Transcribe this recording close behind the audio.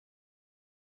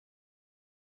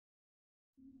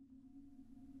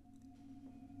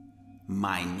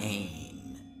My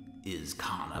name is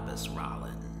Cannabis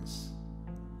Rollins.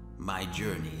 My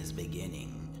journey is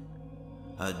beginning.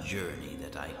 A journey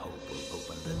that I hope will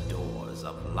open the doors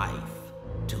of life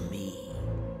to me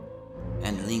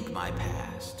and link my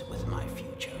past with my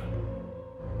future.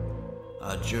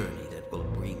 A journey that will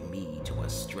bring me to a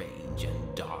strange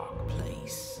and dark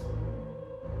place.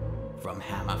 From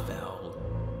Hammerfell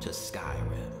to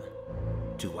Skyrim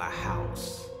to a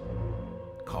house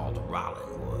called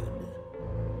Rollinwood.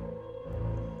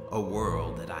 A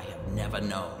world that I have never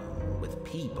known with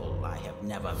people I have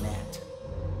never met.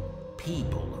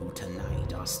 People who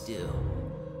tonight are still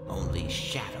only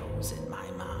shadows in my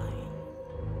mind,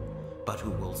 but who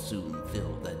will soon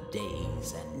fill the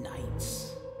days and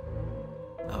nights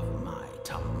of my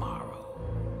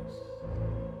tomorrows.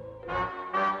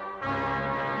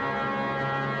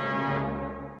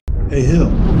 Hey, Hill.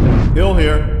 Hill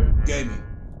here. Gaming.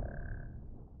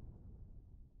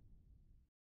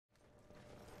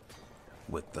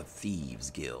 With the Thieves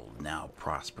Guild now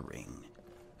prospering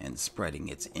and spreading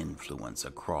its influence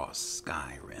across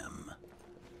Skyrim,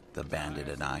 the bandit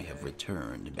and I have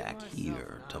returned back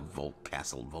here to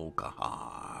Castle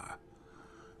Volkahar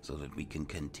so that we can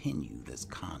continue this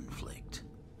conflict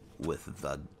with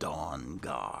the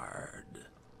Dawnguard.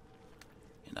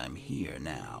 And I'm here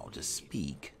now to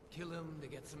speak. Kill him to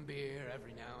get some beer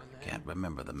every now and then. Can't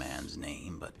remember the man's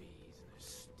name, but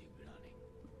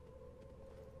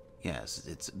yes,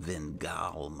 it's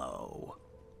Vingalmo.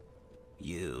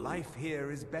 You... Life here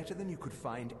is better than you could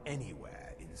find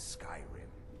anywhere in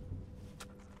Skyrim.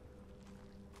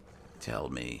 Tell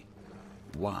me,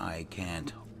 why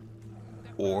can't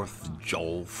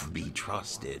Orthjolf be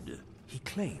trusted? He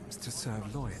claims to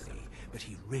serve loyally, but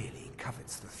he really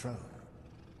covets the throne.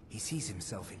 He sees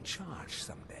himself in charge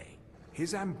someday.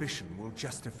 His ambition will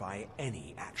justify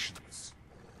any actions.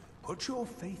 Put your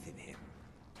faith in him,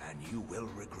 and you will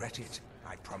regret it,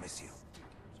 I promise you.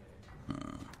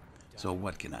 So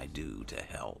what can I do to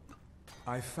help?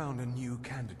 I've found a new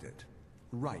candidate,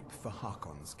 ripe for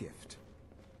Harkon's gift.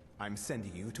 I'm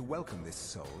sending you to welcome this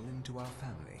soul into our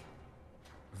family.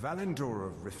 Valendor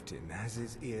of Riften has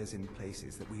his ears in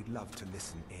places that we'd love to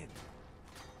listen in.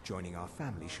 Joining our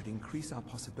family should increase our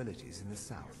possibilities in the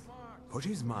south. Put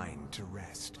his mind to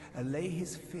rest, allay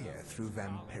his fear through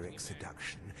vampiric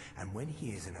seduction, and when he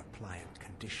is in a pliant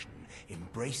condition,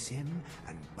 embrace him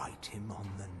and bite him on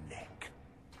the neck.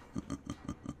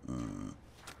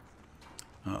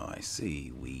 Oh, I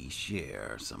see we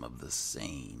share some of the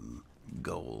same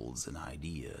goals and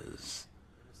ideas.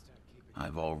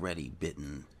 I've already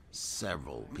bitten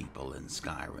several people in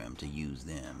Skyrim to use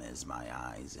them as my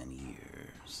eyes and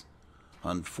ears.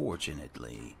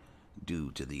 Unfortunately,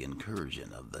 due to the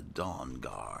incursion of the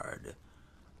Dawnguard,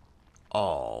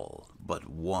 all but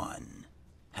one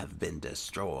have been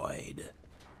destroyed.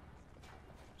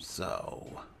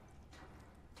 So...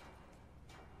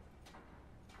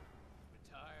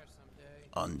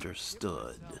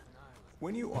 understood.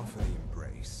 When you offer the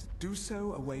embrace, do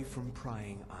so away from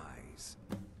prying eyes.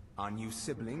 Our new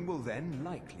sibling will then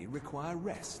likely require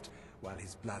rest while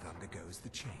his blood undergoes the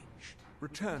change.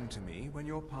 Return to me when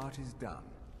your part is done.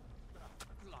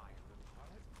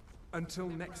 Until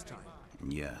next time.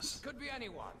 Yes. Could be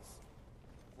anyone's.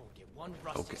 Won't get one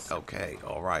Okay,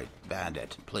 all right,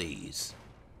 bandit, please.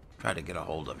 Try to get a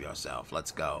hold of yourself.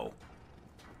 Let's go.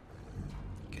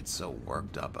 Gets so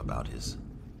worked up about his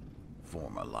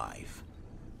former life.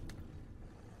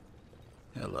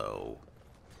 Hello,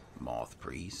 Moth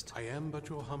Priest. I am but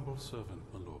your humble servant,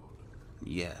 my lord.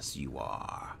 Yes, you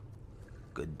are.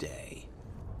 Good day.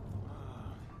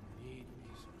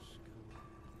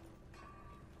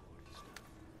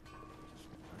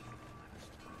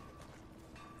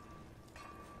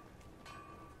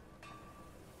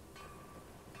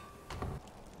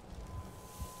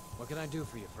 What can I do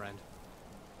for you, friend?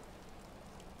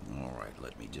 All right,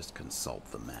 let me just consult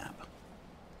the map.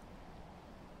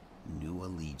 New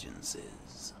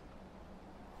allegiances.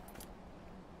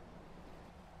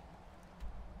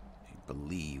 I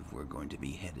believe we're going to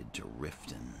be headed to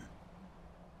Riften.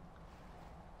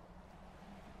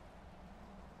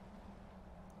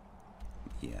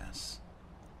 Yes.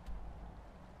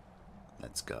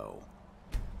 Let's go.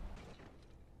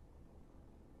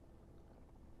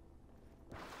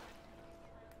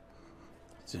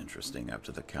 It's interesting,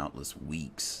 after the countless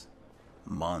weeks,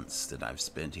 months that I've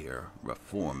spent here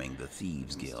reforming the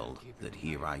Thieves Guild, that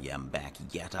here I am back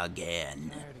yet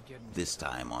again, this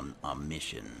time on a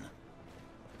mission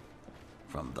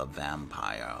from the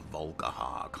vampire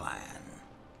Volkahar clan.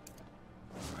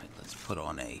 Alright, let's put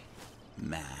on a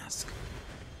mask.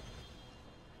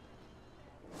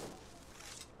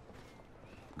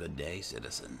 Good day,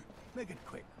 citizen. Make it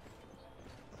quick.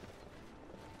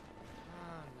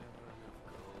 Never enough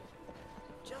gold.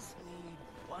 Just need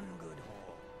one good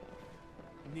haul.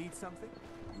 Need something?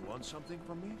 You want something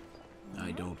from me?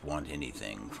 I don't want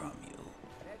anything from you.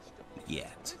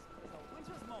 Yet.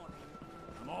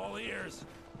 I'm all ears.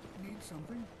 Need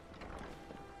something?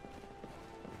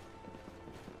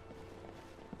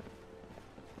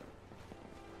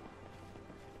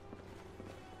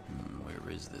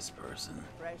 Where is this person?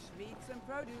 Fresh meats and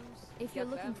produce. If you're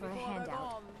Get looking them for a before they're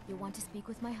handout, gone. you'll want to speak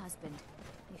with my husband.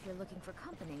 If you're looking for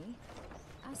company,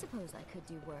 I suppose I could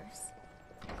do worse.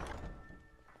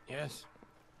 Yes?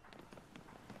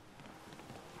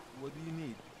 What do you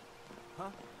need?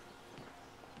 Huh?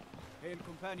 Hail,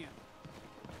 companion.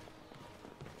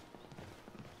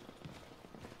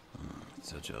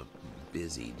 Such a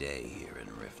busy day here in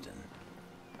Riften.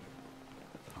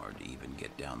 Hard to even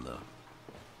get down the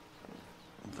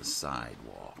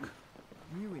sidewalk.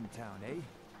 New in town, eh?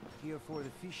 Here for the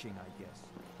fishing, I guess.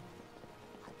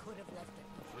 I could have left it.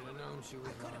 Should have known she was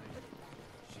mine.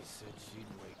 She said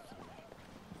she'd wait for me.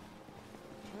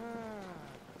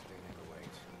 But they never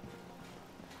wait.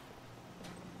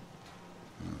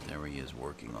 There he is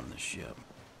working on the ship.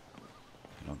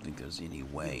 I don't think there's any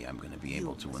way I'm going to be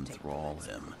able to enthrall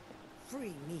him.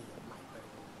 Free me of my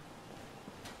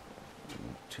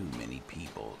burden. Too many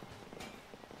people.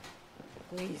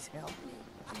 Please help me.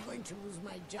 I'm going to lose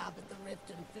my job at the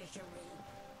Riften fishery.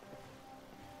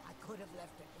 I could have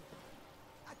left it behind.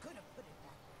 I could have put it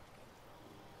back.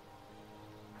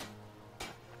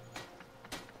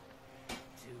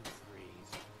 2 threes.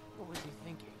 What was he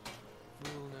thinking?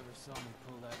 Fool never saw me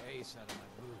pull that ace out of my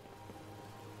boot.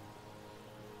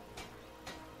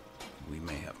 We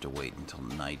may have to wait until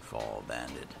nightfall,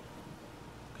 Bandit.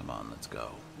 Come on, let's go.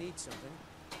 Need something?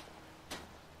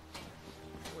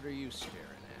 What are you staring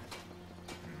at?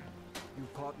 You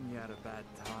caught me at a bad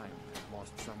time.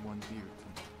 Lost someone dear to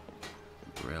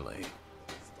me. Really?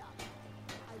 Stop.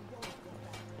 I won't go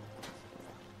back.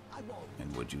 I won't.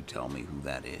 And would you tell me who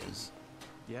that is?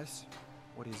 Yes?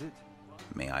 What is it?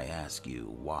 May I ask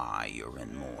you why you're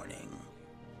in mourning?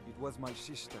 It was my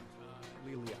sister,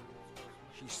 Lilia.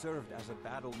 She served as a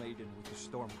battle maiden with the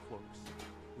Stormcloaks.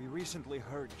 We recently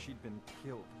heard she'd been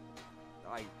killed.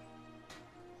 I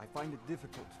find it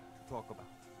difficult to talk about.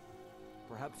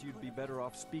 Perhaps you'd be better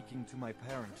off speaking to my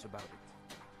parents about it.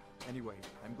 Anyway,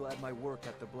 I'm glad my work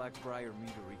at the Blackbriar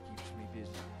Meadery keeps me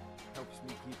busy. Helps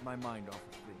me keep my mind off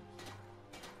of things.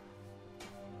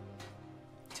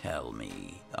 Tell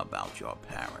me about your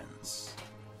parents.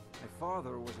 My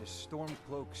father was a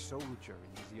Stormcloak soldier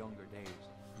in his younger days.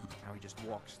 Now he just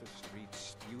walks the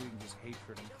streets, spewing his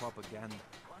hatred and propaganda.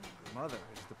 My mother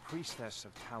is the priestess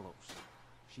of Talos.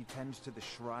 She tends to the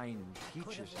shrine and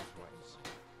teaches his ways.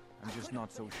 I'm just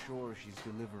not so sure she's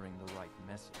delivering the right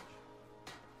message.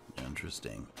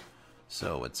 Interesting.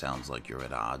 So it sounds like you're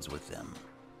at odds with them.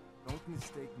 Don't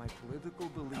mistake my political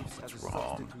beliefs what's as a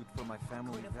wrong? substitute for my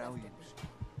family values.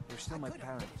 They're still my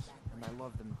parents, and I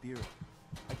love them dearly.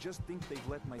 I just think they've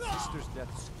let my sister's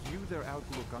death skew their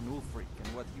outlook on Ulfric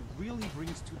and what he really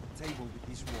brings to the table with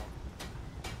his war.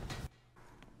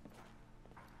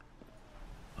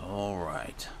 All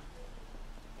right.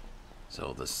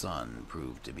 So the sun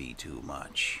proved to be too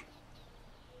much.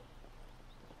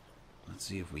 Let's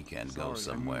see if we can go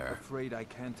somewhere. I'm afraid I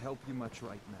can't help you much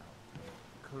right now.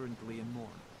 Currently in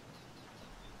mourning.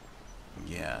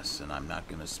 Yes, and I'm not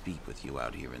going to speak with you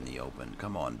out here in the open.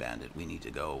 Come on, Bandit. We need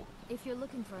to go If you're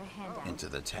looking for a handout, into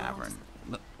the you'll want to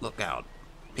tavern. Look out.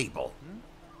 People.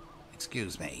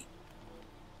 Excuse me.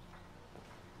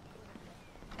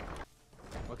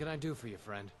 What can I do for you,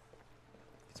 friend?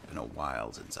 It's been a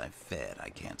while since I've fed. I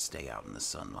can't stay out in the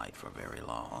sunlight for very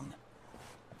long.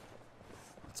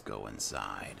 Let's go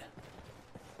inside.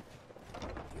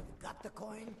 You've got the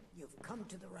coin. You've come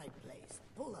to the right place.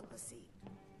 Pull up a seat.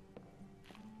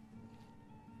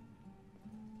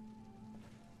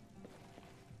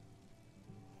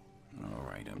 All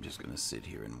right, I'm just going to sit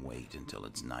here and wait until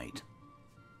it's night.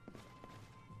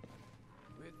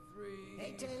 With 3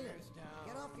 Hey, Taylor. fingers down,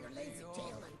 Get off your lazy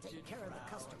tail and take care of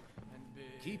the customer.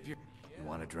 Keep your... You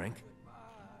want a drink?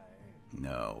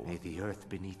 No. May the earth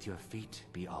beneath your feet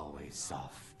be always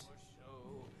soft.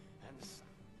 show and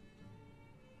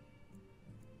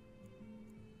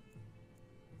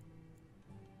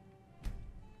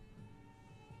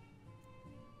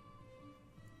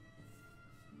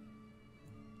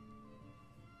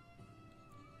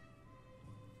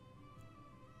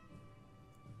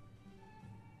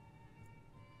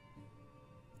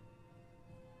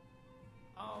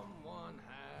someone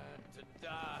had to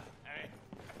die.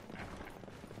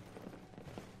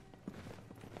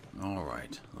 All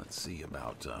right, let's see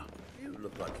about. You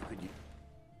look like you could.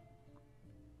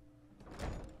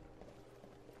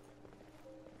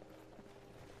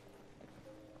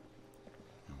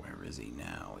 Where is he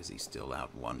now? Is he still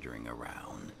out wandering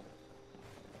around?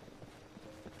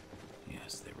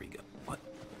 Yes, there we go. What?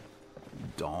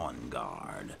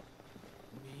 Dawnguard.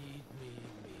 Me.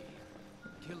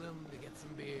 Kill him to get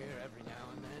some beer every now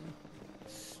and then.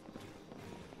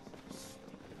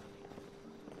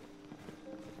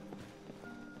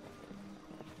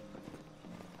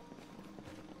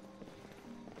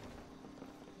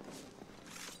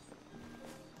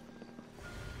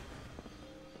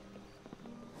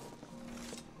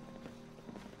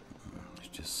 There's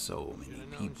just so many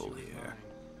people here.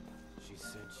 She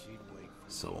said she'd wait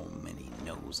for So many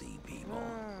nosy people.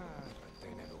 but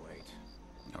they never wait.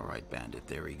 All right, Bandit,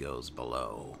 there he goes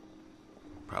below.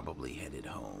 Probably headed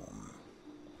home.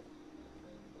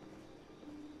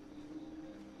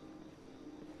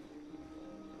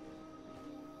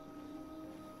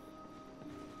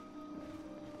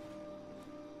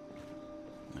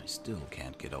 I still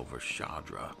can't get over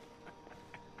Shadra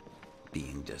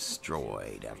being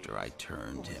destroyed after I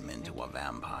turned him into a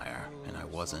vampire, and I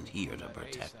wasn't here to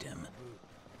protect him.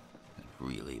 It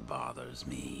really bothers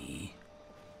me.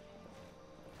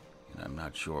 And I'm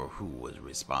not sure who was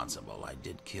responsible. I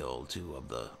did kill 2 of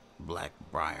the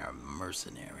Blackbriar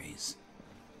mercenaries.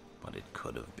 But it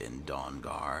could have been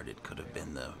Dawnguard, it could have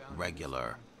been the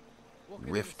regular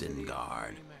Riften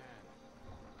Guard.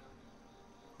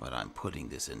 But I'm putting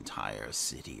this entire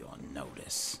city on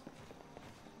notice.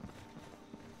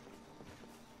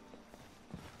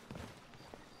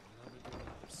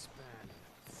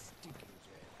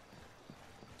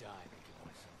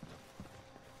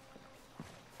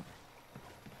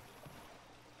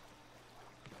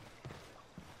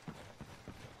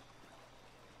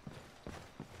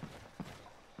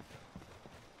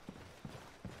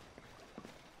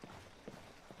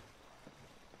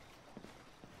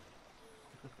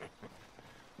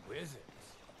 Wizards.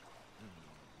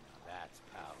 That's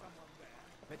power.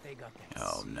 Bet they got that.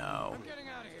 Oh no. I'm getting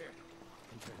out of here.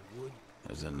 Into the wood.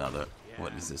 There's another.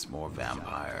 What is this? More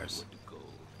vampires?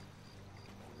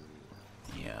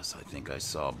 Yes, I think I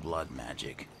saw blood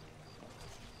magic.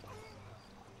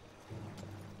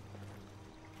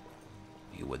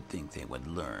 You would think they would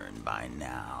learn by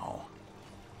now.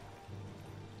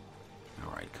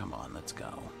 Alright, come on, let's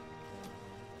go.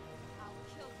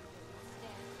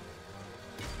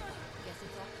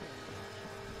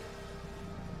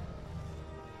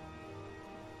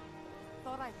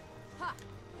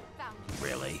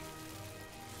 Really?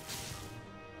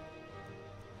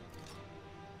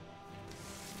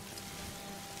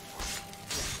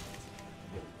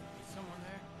 Someone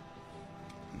there?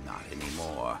 Not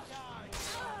anymore.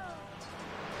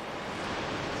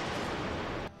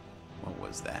 What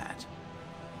was that?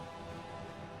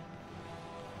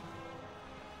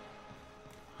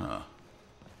 Huh.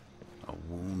 A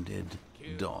wounded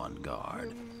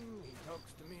Dawnguard. He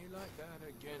talks to me like that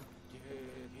again. Get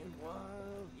him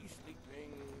while he's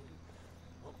sleeping.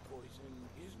 Or poison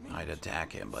his meat. I'd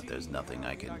attack him, but there's nothing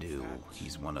I can do.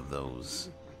 He's one of those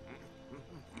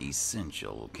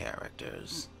essential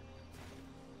characters.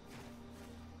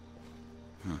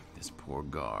 This poor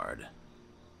guard.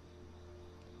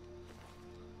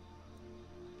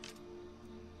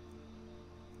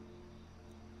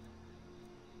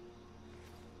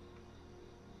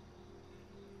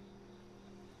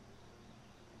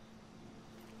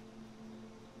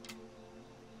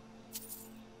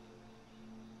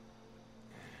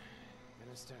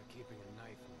 Gonna start keeping a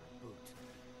knife in my boot.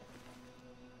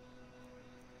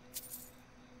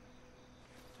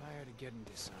 Tired of getting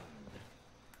disarmed.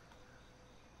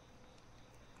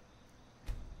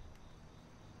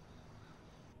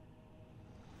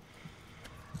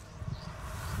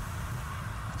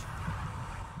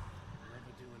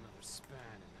 Never do another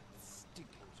span in that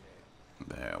stinking jail.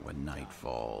 There, when night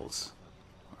falls,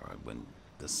 or when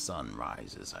the sun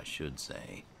rises, I should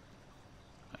say,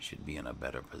 I should be in a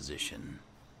better position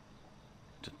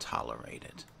to tolerate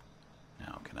it.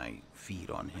 Now, can I feed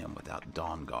on him without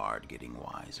Dawnguard getting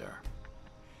wiser?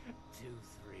 2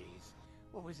 threes.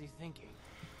 What was he thinking?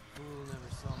 Fool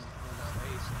never saw me pull that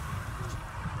ace.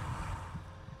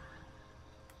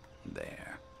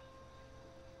 There.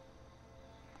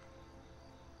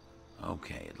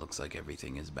 Okay, it looks like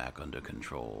everything is back under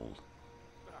control.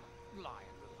 Lying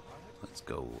little harlot. Let's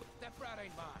go That brat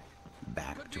ain't mine.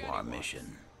 back Could to be our anyone's.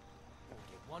 mission. Won't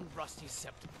get one rusty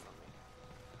septum from me.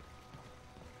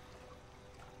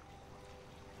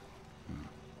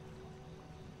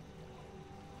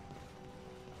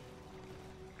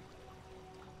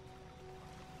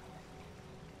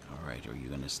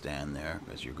 just stand there,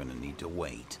 because you're gonna need to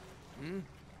wait.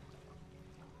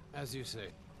 As you say.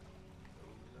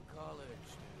 The college.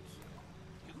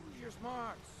 Use your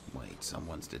smarts. Wait,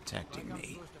 someone's detecting Like I'm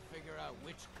me. supposed to figure out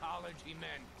which college he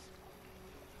meant.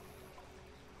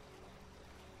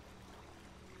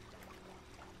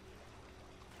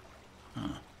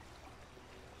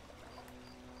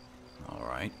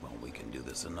 Alright, well, we can do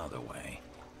this another way.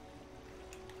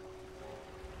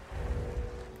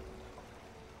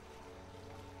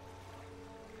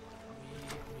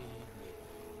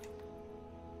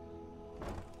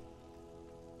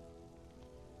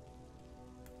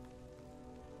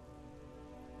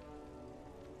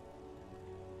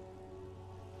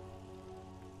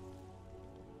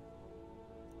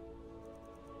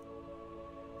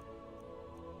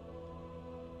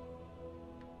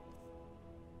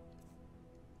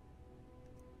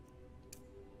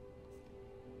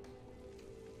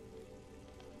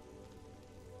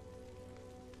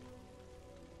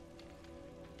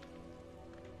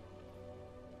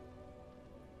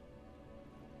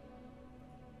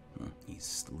 He's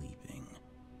sleeping.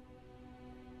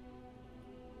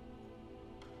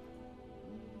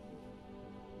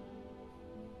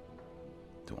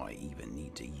 Do I even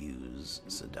need to use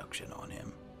seduction on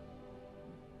him?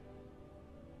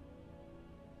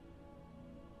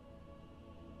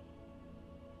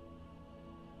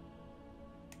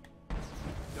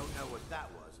 Don't know what that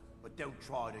was, but don't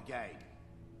try it again.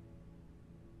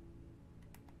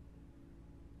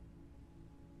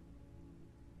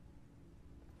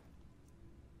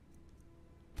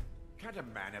 Can't a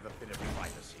man have a bit of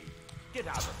privacy? Get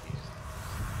out of here.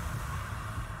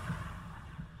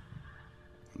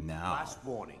 Now, Last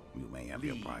warning. you may have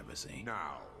Leave your privacy.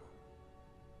 now.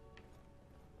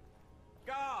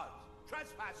 Guards!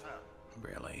 Trespasser!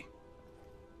 Really?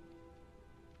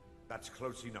 That's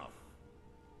close enough.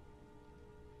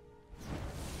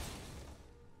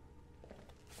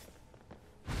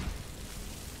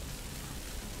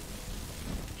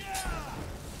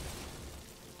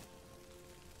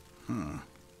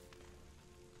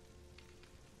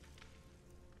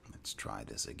 Let's try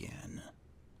this again.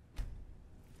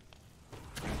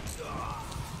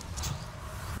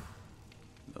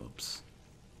 Oops.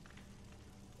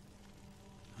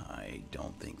 I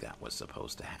don't think that was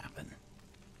supposed to happen.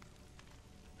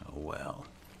 Oh well.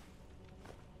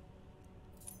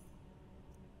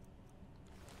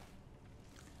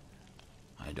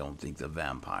 I don't think the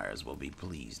vampires will be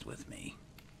pleased with me.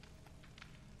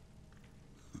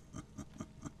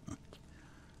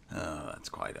 Oh, that's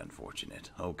quite unfortunate.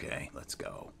 Okay, let's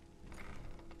go.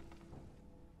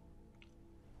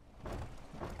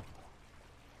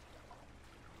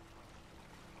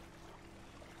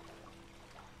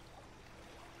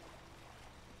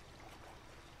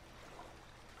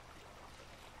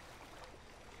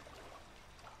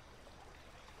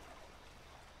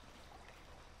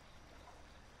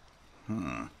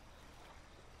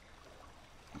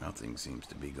 Nothing seems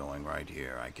to be going right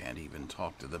here. I can't even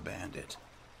talk to the bandit.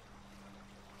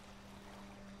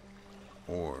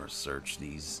 Or search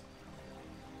these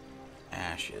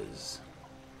ashes.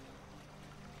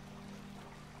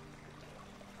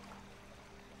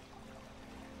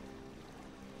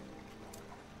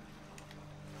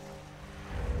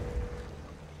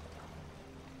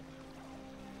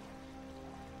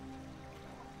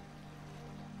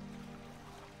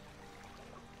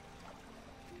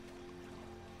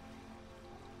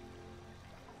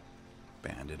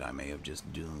 Bandit, I may have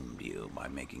just doomed you by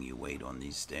making you wait on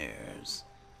these stairs.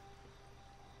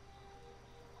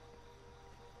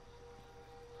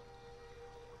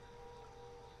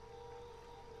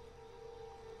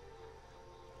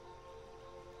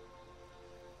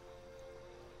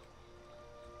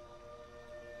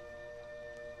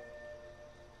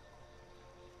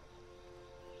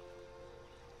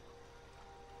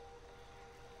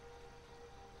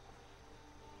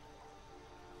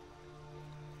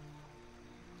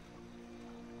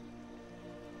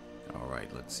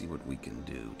 Alright, let's see what we can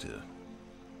do to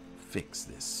fix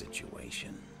this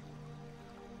situation.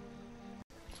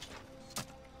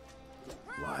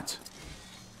 What?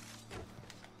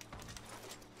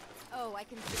 Oh, I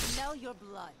can smell your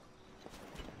blood.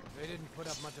 They didn't put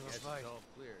up much of a fight. All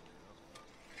clear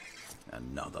now.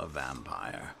 Another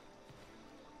vampire.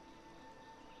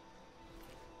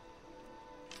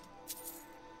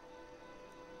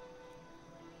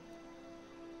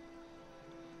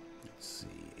 Let's see,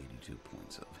 82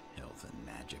 points of health and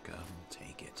magicka. We'll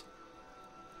take it.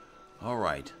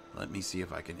 Alright, let me see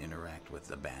if I can interact with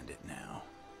the bandit now.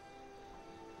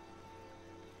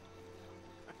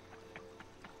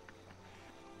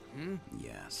 Hmm?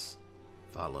 Yes.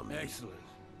 Follow me. Excellent.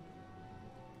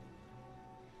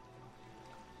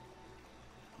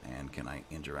 can I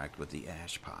interact with the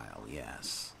ash pile?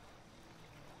 Yes.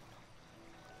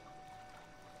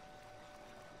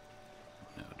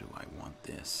 No, do I want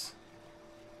this?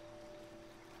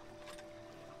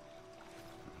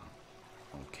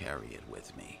 I'll carry it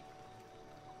with me.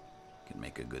 Can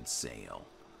make a good sail.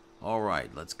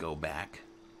 Alright, let's go back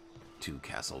to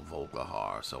Castle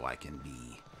Volkihar so I can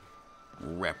be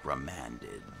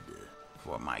reprimanded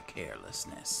for my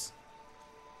carelessness.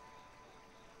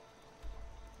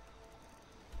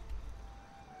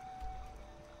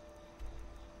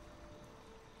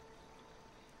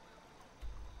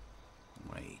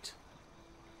 Wait.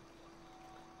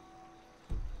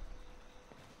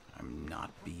 I'm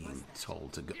not being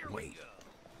told to go. Wait.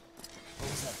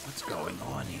 What's going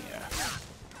on here?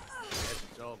 Guess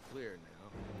it's all clear now.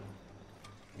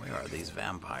 Where are these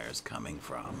vampires coming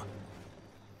from?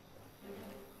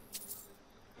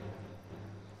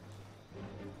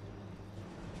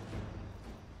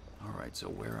 Alright, so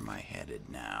where am I headed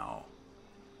now?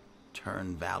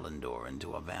 Turn Valendor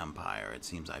into a vampire. It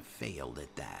seems I failed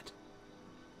at that.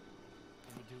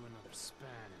 Let me do another span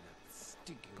in that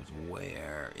stinking But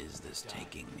where is this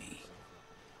taking me?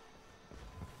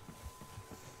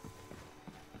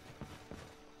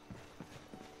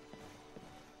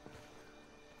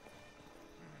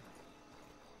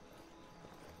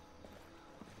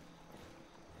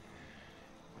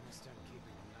 Start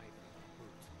keeping a knife in the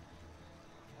boot.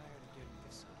 Tired of getting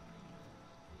this up.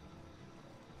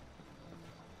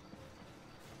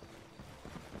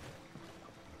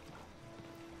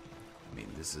 I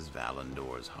mean, this is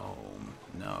Valendor's home.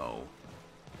 No.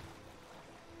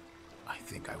 I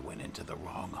think I went into the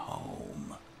wrong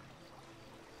home.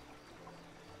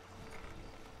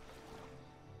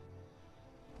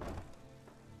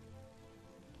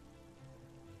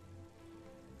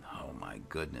 Oh my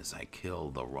goodness, I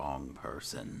killed the wrong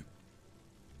person.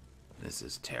 This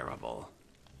is terrible.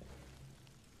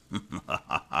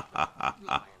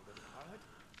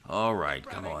 All right,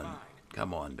 come on.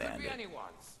 Come on, bandit. Won't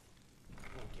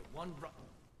get one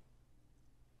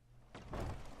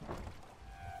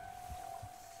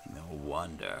No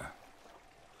wonder.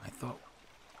 I thought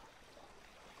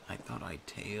I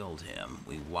tailed him.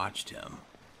 We watched him.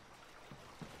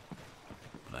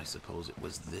 But I suppose it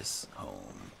was this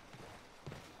home.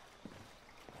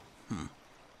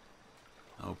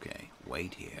 Okay,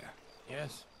 wait here.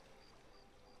 Yes.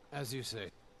 As you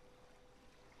say.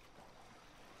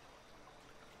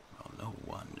 Well, no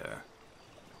wonder.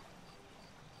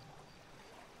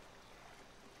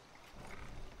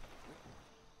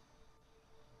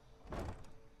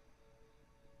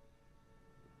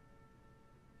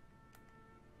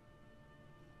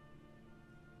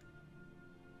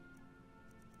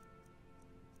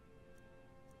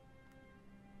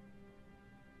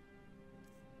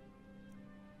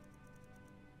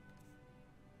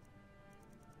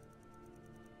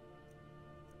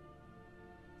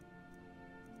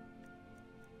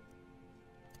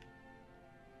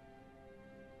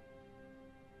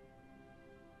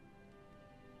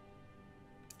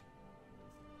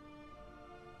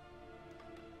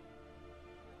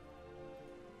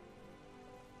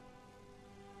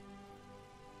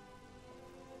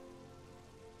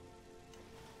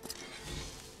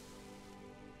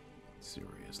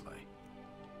 Seriously.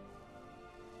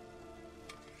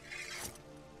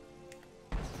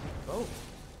 Oh.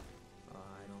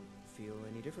 I don't feel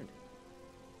any different.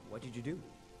 What did you do?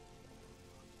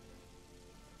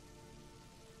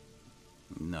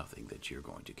 Nothing that you're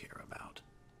going to care about.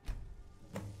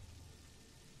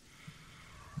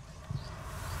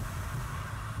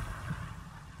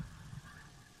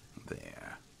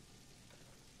 There.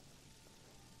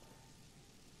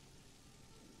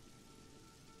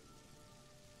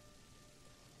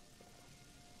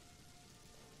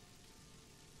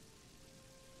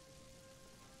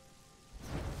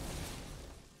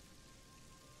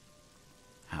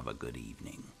 Have a good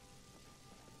evening.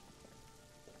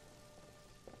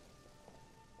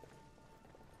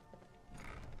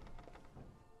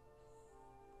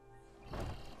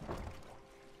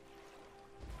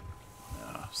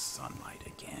 Sunlight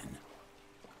again.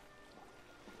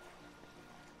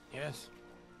 Yes.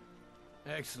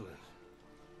 Excellent.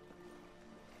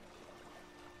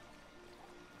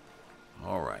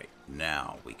 All right,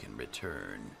 now we can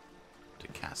return to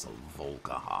Castle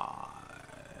Volkihar.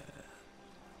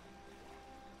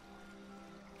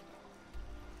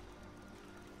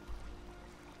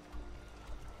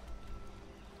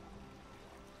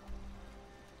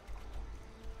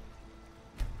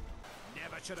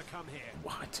 Should have come here.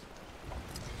 What?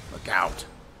 Look out.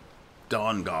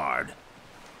 Dawnguard.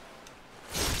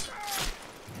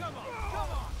 Come on, come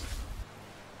on.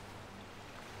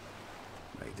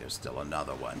 wait, there's still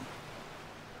another one.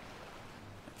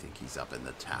 I think he's up in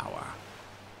the tower.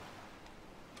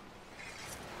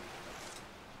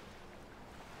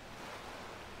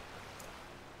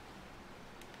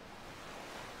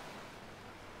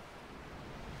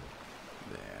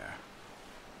 There.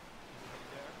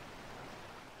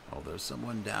 Oh, there's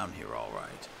someone down here, all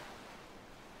right.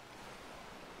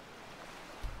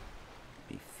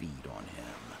 Let me feed on him.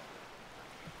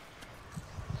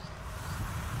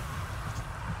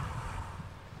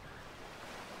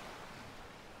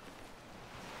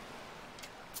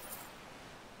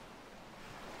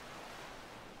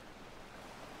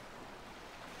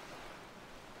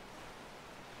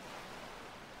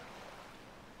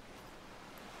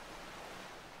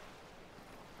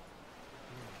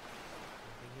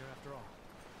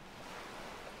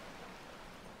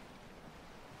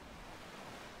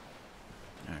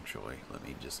 Actually, let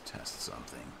me just test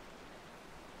something.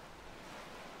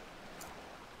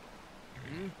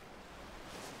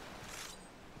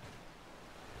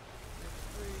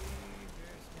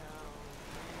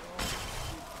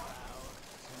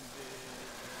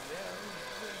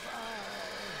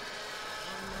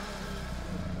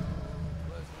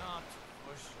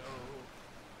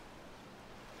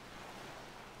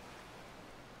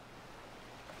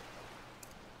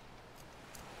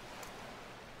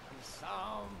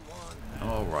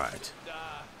 All right.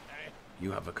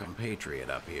 You have a compatriot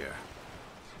up here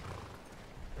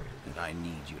that I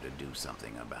need you to do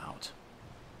something about.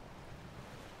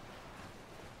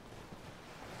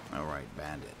 All right,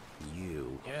 Bandit.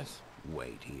 You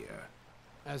wait here.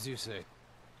 As you say.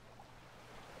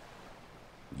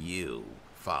 You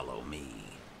follow me.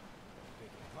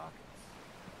 Picking pockets.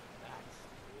 That's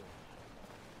real.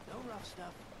 No rough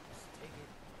stuff. Just take it.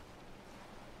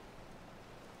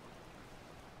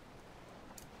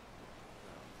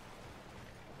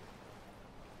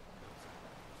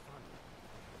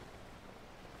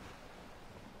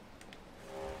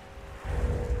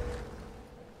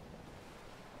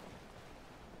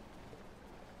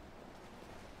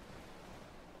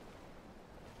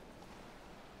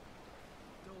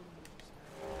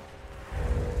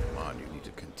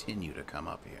 Continue to come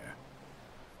up here.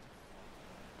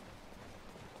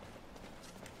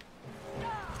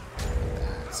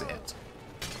 That's it.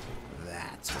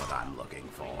 That's what I'm looking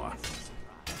for.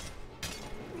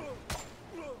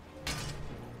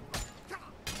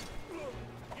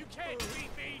 You can't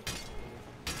beat me.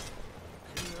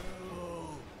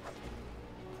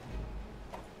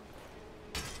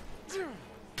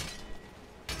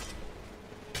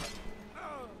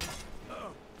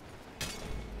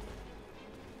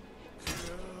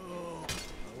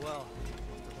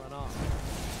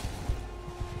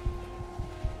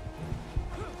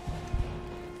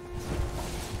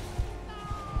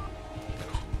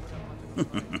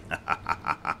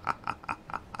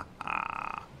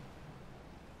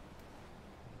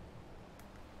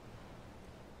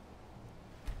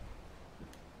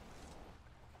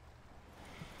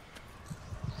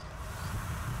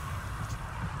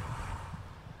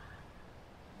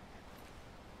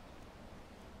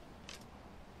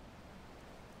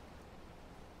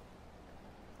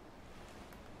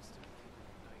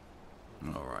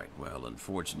 Well,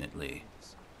 unfortunately,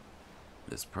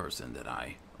 this person that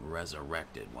I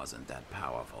resurrected wasn't that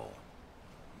powerful.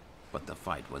 But the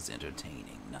fight was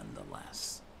entertaining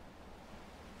nonetheless.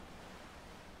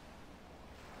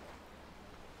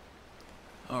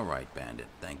 All right, Bandit.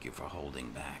 Thank you for holding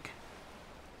back.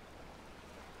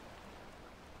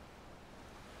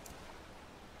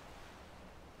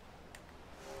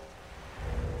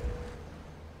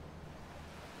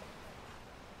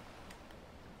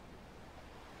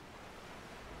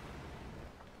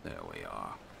 There we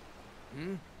are.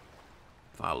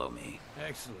 Follow me.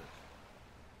 Excellent.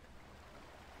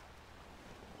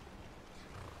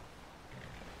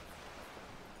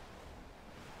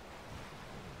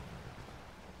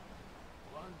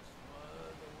 Once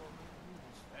was a woman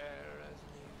as fair as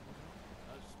an eagle,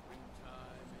 a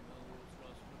springtime in old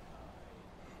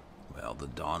Rosmar. Well, the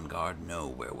Dawnguard know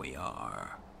where we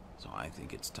are, so I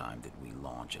think it's time that we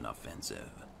launch an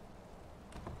offensive.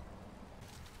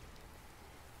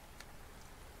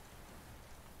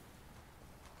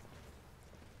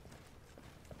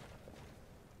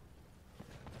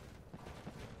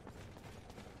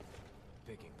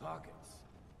 Picking pockets.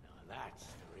 Now that's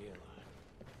the real art.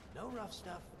 No rough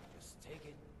stuff. Just take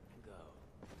it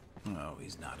and go. Oh,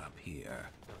 he's not up here.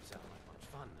 Don't sound like much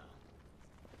fun,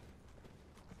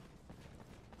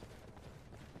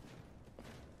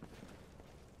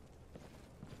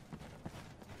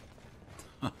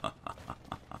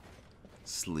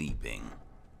 Sleeping.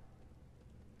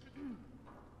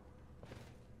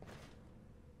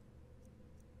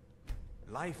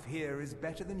 Life here is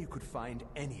better than you could find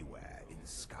anywhere in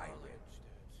Skyrim.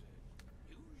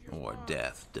 Or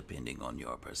death, depending on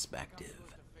your perspective.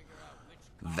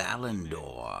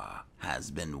 Valendor has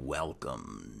been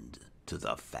welcomed to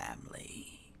the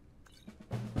family.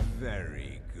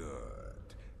 Very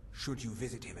good. Should you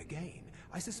visit him again,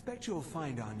 I suspect you'll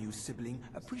find our new sibling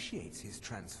appreciates his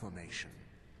transformation.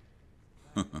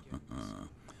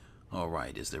 All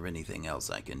right, is there anything else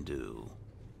I can do?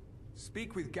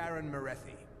 Speak with Garen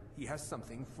Merethi. He has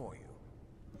something for you.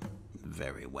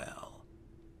 Very well.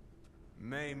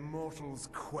 May mortals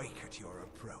quake at your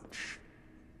approach.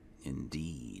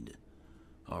 Indeed.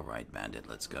 All right, Bandit,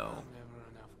 let's go. Never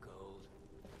enough gold.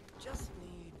 Just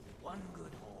need one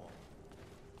good haul.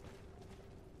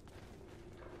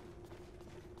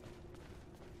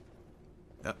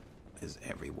 Is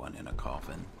everyone in a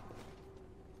coffin?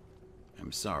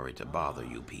 I'm sorry to bother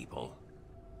you people.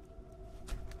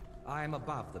 I am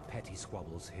above the petty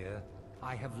squabbles here.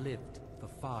 I have lived for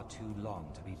far too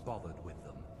long to be bothered with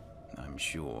them. I'm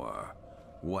sure.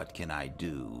 What can I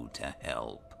do to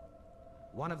help?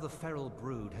 One of the feral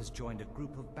brood has joined a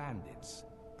group of bandits,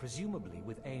 presumably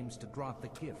with aims to grant the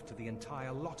gift to the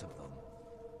entire lot of them.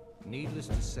 Needless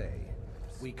to say,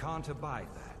 we can't abide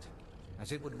that,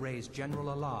 as it would raise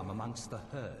general alarm amongst the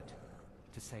herd,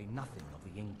 to say nothing of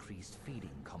the increased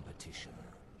feeding competition.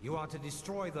 You are to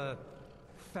destroy the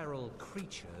feral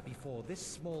creature before this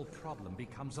small problem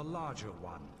becomes a larger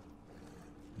one.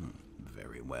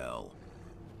 Very well.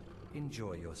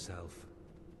 Enjoy yourself.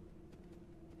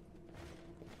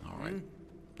 All right,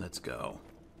 let's go.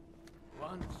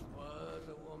 Once was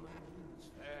a woman as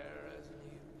fair as an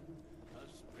even, a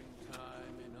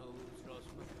springtime in old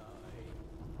Rosmakai.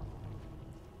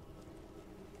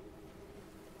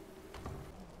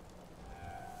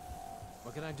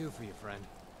 What can I do for you, friend?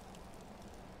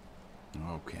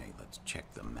 Okay, let's check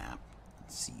the map and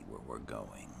see where we're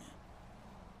going.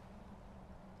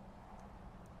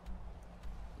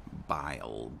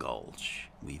 Bile Gulch.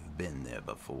 We've been there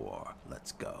before.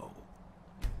 Let's go.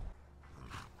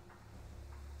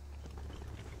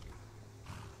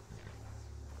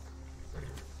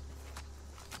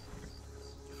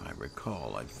 If I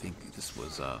recall, I think this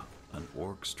was an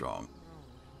orc strong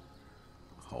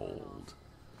hold.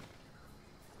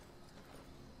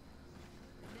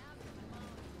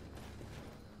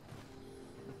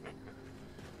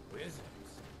 Wizards.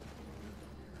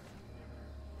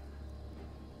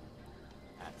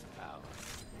 That's power.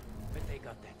 But they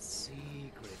got that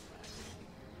secret magic.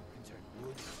 Can turn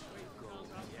wood to straight gold.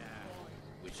 Yeah.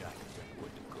 Wish I could turn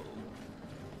wood to gold.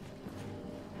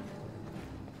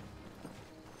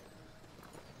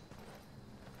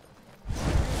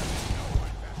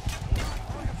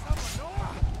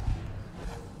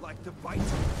 Like the bite of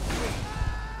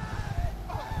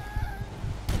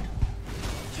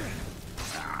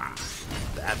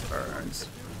That burns.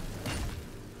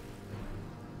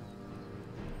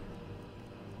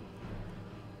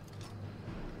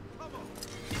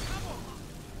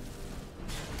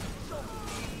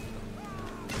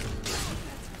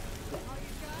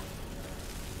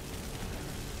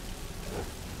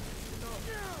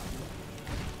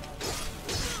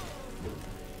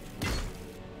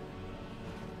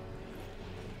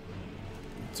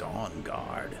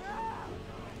 Dawnguard.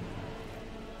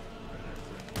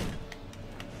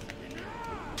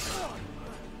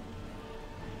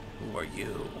 Who are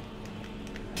you?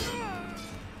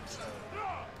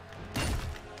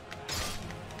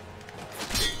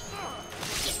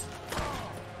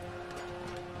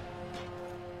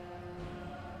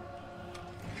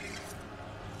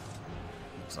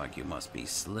 Looks like you must be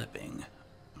slipping.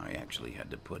 I actually had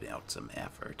to put out some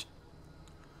effort.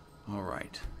 All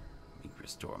right. Let me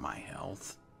restore my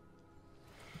health.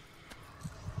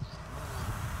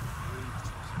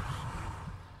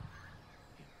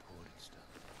 Imported stuff.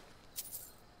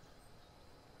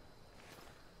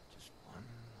 Just one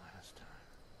last time.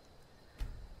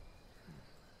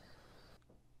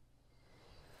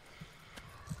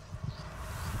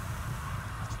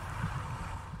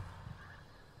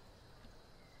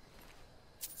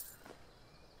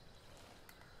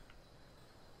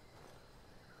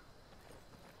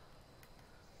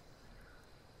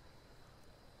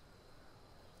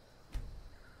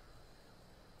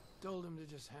 Told him to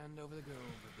just hand over the gold,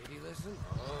 but did he listen?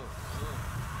 Oh.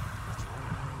 I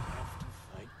have to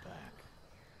fight back.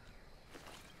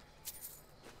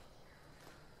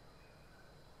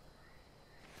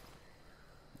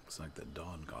 Looks like the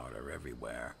Dawnguard are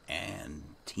everywhere and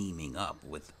teaming up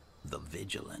with the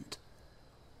Vigilant.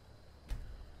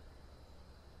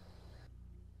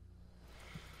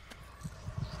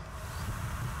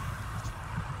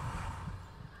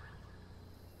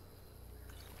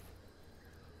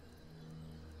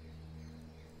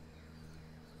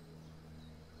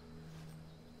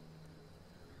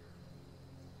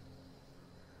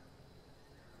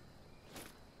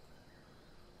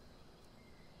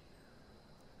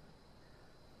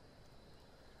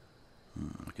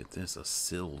 at this, a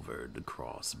silvered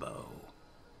crossbow.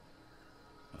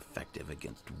 Effective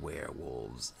against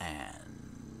werewolves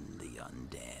and the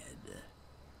undead.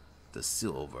 The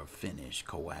silver finish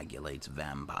coagulates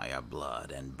vampire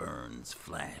blood and burns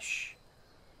flesh.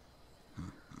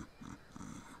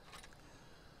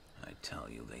 I tell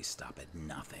you, they stop at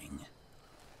nothing.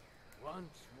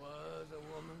 Once was a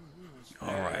woman as All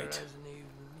fair right. as an evening,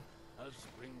 a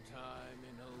springtime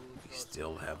in old We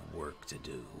still have work to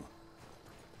do.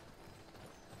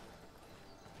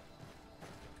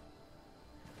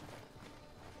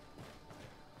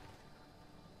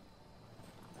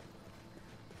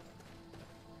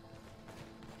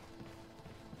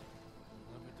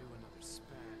 Never do another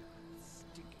span.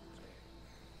 Stinking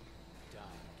there.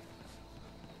 Dying.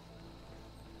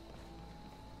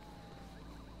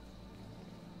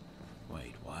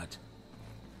 Wait, what?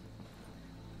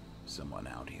 Someone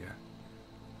out here?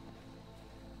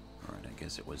 Alright, I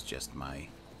guess it was just my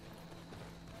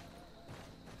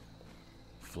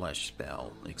flesh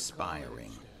spell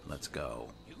expiring. Let's go.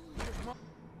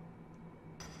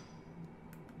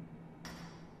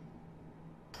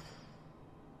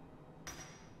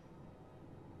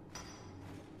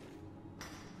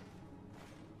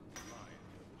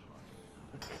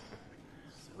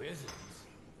 Wizards.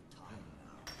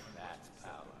 That's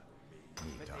power.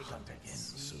 But they got that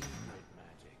secret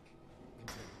magic.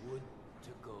 Can turn wood to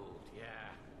gold. Yeah.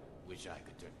 Wish I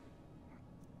could turn.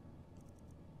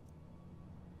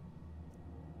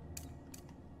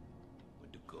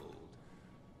 Wood to gold.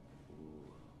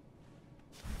 Ooh.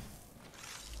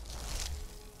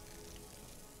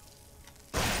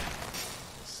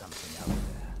 There's something out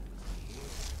there.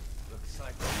 Looks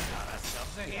like we got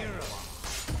ourselves a hero.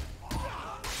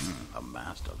 A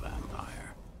master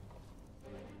vampire.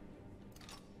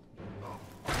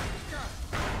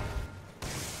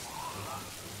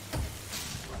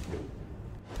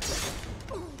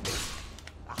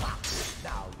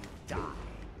 Now you die.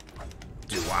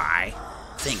 Do I?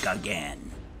 Think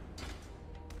again.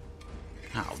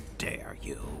 How dare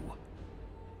you?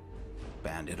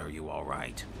 Bandit, are you all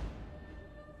right?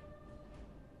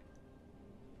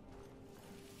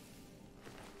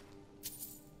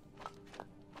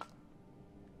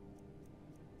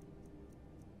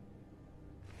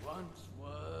 Once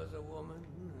was a woman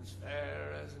as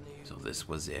fair as an evening. So this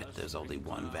was it. There's only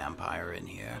one vampire in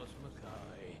here.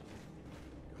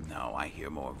 No, I hear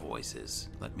more voices.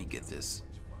 Let me get this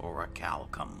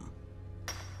orichalcum.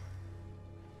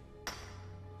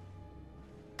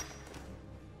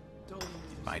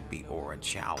 Might be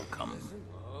orichalcum.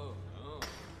 Oh, no.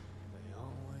 They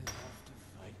always have to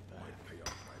fight back. Might pay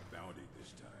off my bounty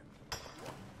this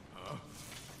time.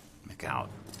 Look out.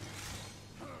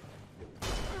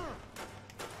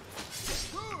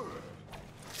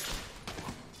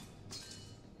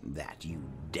 That you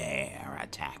dare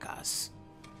attack us.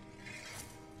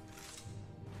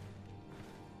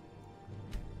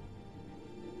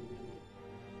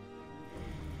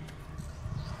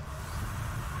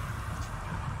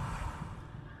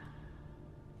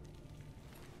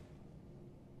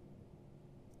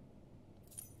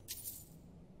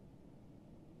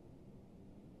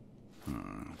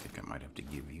 I think I might have to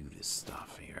give you this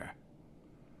stuff here.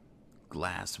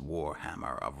 Glass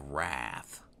Warhammer of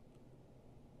Wrath.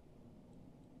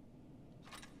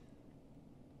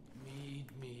 Mead.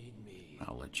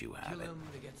 I'll let you have Kill it. him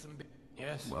to get some.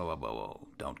 Yes. Whoa.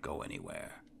 Don't go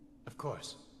anywhere. Of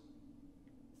course.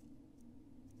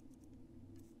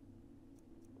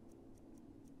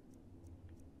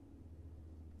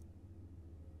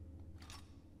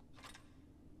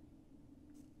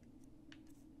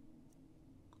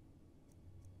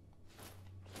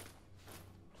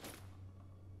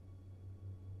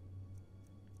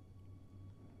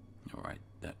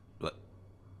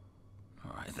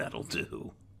 Alright, that'll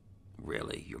do.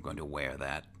 Really, you're going to wear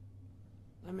that?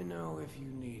 Let me know if you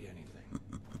need anything.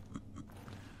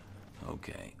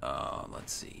 Okay,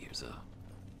 let's see. Here's a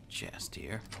chest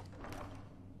here.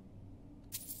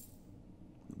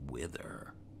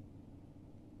 Wither.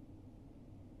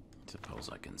 Suppose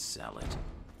I can sell it.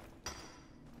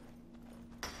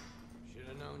 Should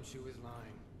have known she was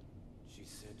lying. She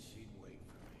said she'd wait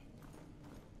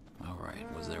for me.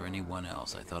 Alright, was there anyone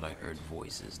else? I thought I heard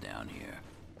voices down here.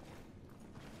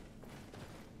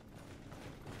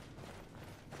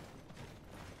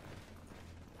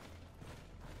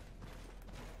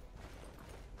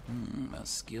 A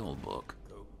skill book.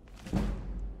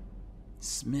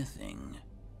 Smithing.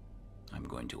 I'm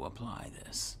going to apply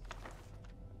this.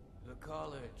 The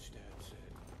college, Dad said.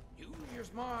 Use your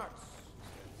smarts.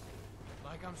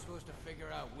 Like I'm supposed to figure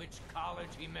out which college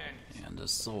he meant. And a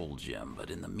soul gem,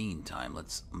 but in the meantime,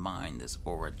 let's mine this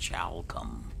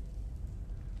orichalcum.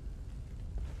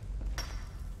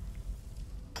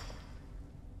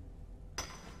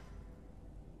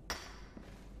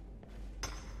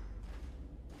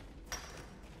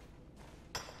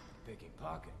 Picking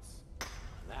pockets.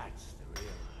 That's the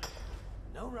real idea.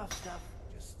 No rough stuff,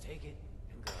 just take it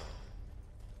and go.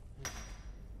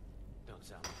 Don't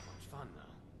sound like much fun, though.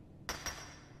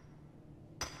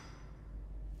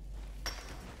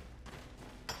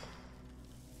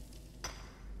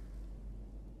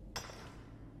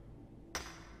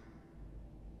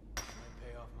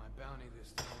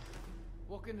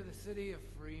 Walk into the city a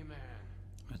free man.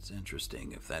 That's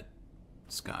interesting. If that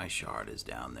sky shard is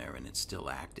down there and it's still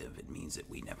active, it means that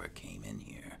we never came in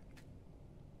here.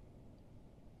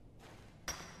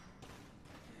 Gonna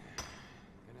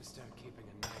start keeping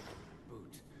a knife in my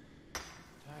boot.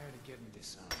 Tired of getting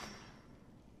disarmed.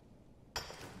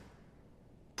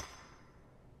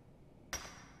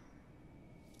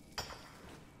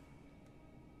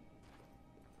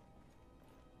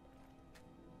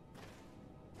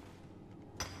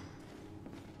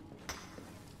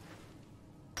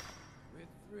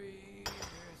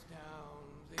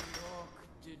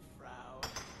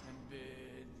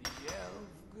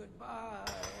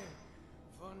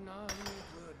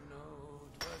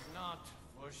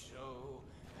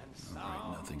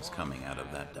 Nothing's coming out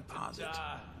of that deposit.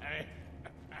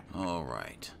 All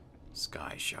right,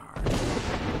 sky shard.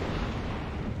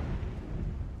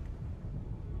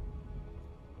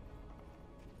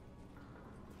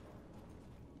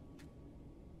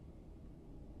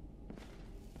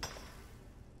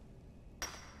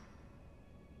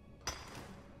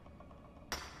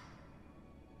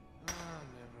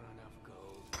 Never enough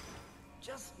gold.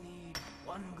 Just need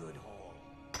one good haul.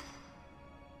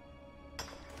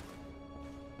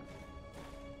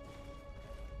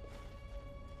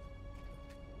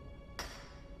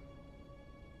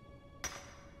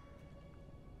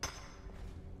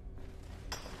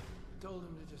 Told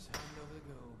him to just hand over the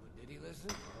gold, but did he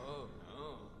listen? Oh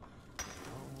no. You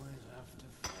always have to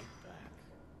fight back.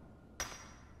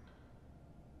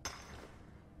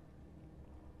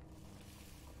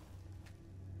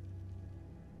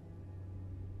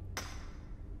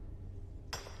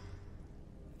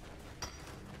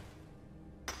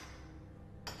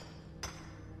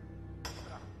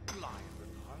 Lying,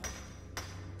 Harlan.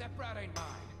 That brat ain't mine.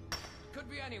 Could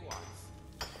be anyone's.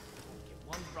 Won't get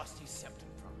one rusty septum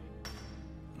from me.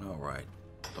 All right,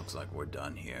 looks like we're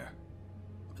done here.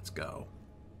 Let's go.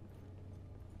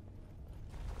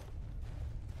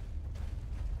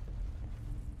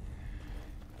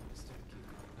 Instead of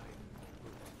keeping a knife in my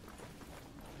boot,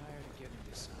 tired of getting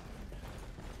disarmed.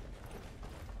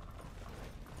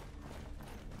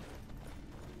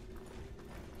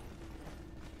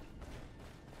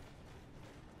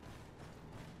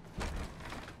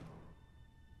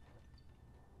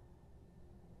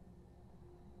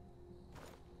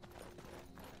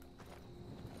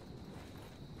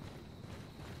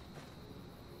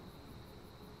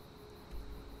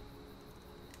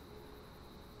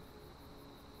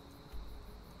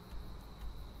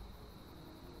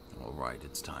 All right,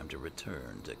 it's time to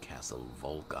return to Castle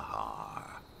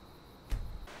Volkihar.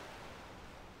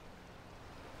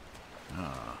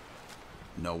 Ah,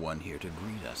 no one here to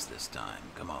greet us this time.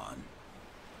 Come on.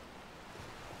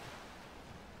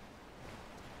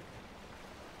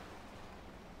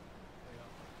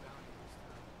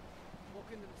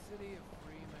 Walk into the city a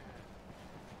free man.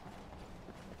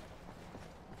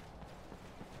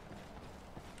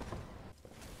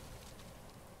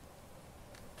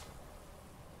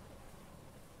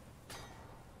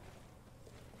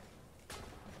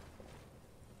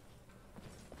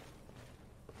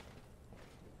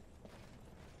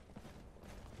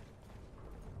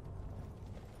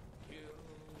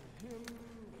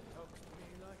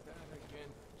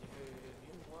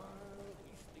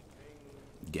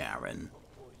 Garen.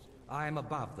 I am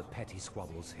above the petty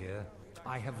squabbles here.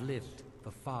 I have lived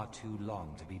for far too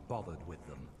long to be bothered with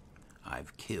them.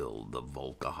 I've killed the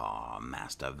Volkihar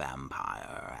master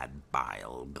vampire at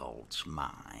Bile Gulch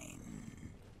Mine.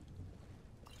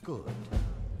 Good.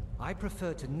 I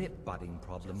prefer to nip budding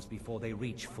problems before they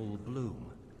reach full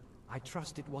bloom. I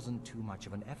trust it wasn't too much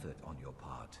of an effort on your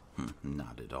part.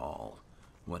 Not at all.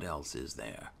 What else is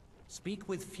there? Speak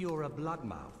with Fura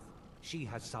Bloodmouth. She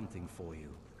has something for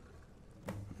you.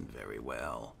 Very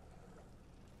well.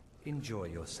 Enjoy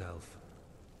yourself.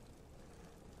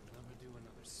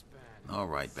 All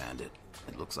right, Bandit.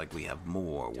 It looks like we have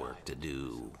more work to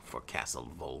do for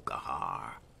Castle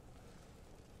Volkihar.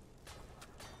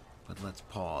 But Let's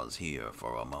pause here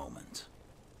for a moment.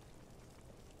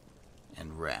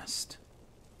 And rest.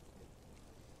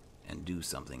 And do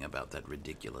something about that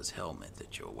ridiculous helmet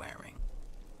that you're wearing.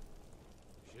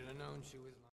 Should have known she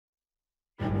was lying.